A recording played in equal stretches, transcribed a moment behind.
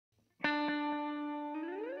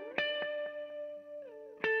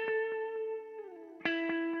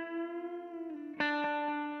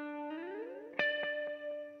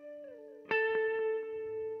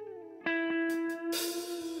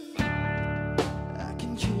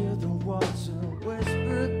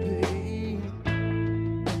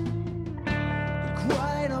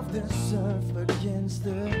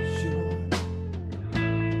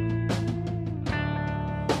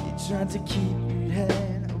trying to keep your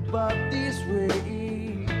head above these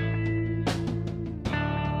waves.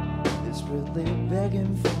 Desperately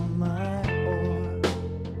begging for my heart.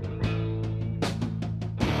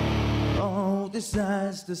 Oh, this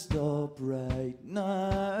has to stop right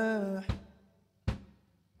now.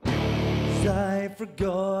 'Cause I've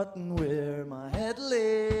forgotten where my head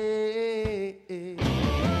lay.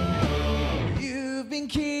 You've been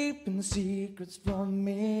keeping secrets from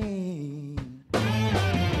me.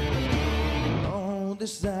 Oh,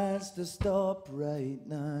 this has to stop right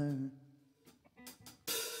now.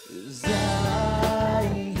 'Cause I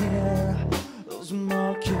hear those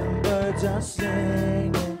mockingbirds are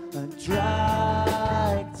singing a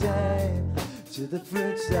dry day to the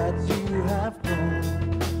fruits that you have grown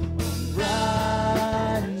on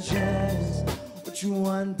branches, which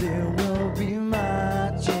one day will be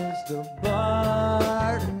matches the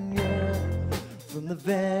burden, yeah, from the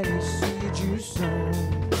very seed you sown.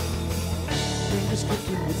 Fingers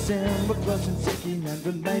clicking with sand, close and ticking, and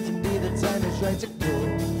reminding me the time is right to go.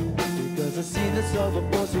 Because I see the silver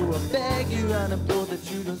ball, so I beg you and implore that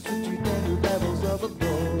you don't switch you down to levels of a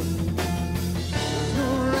Lord. There's no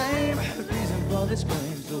rhyme, reason for this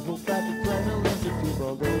claim, so hope that the plan will end if you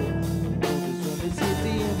follow. There's only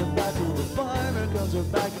safety in the battle, the farmer comes her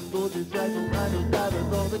back and blows his rifle, and he'll die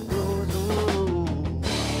with all the crows.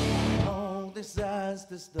 Oh, this has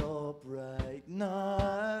to stop right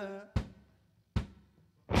now.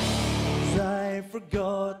 'Cause I've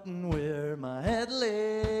forgotten where my head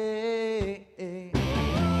lay.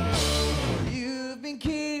 You've been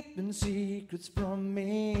keeping secrets from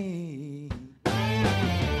me.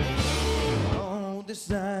 Oh, this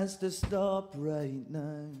has to stop right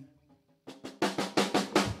now.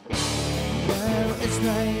 Well, it's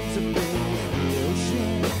time to face the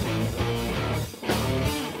ocean.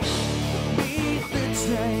 Meet the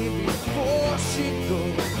tide before she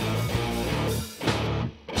goes.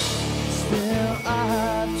 Still I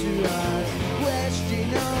have to ask the question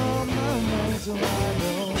on my mind, so I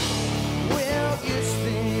know, will you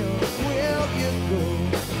stay or will you go?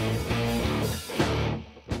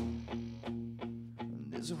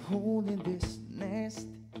 There's a hole in this nest,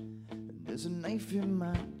 and there's a knife in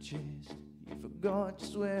my chest. You forgot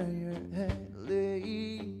just where your head lay.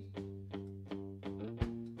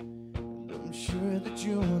 And I'm sure that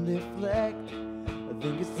you'll reflect. I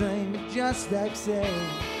think it's time to just accept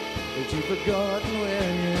that you've forgotten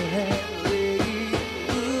where your head lay.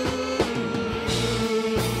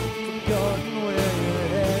 Forgotten where your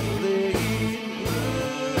head lay.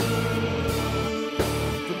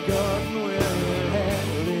 Forgotten where your head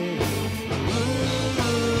lay.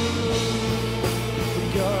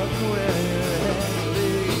 Forgotten where your head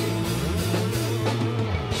lay.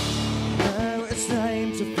 Now it's time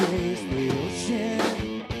to face the ocean.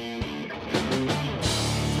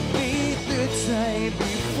 Meet the tide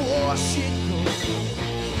before she goes.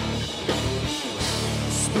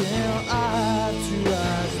 Still I have to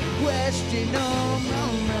ask the question on my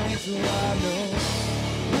mind, so I know,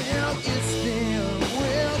 will you stay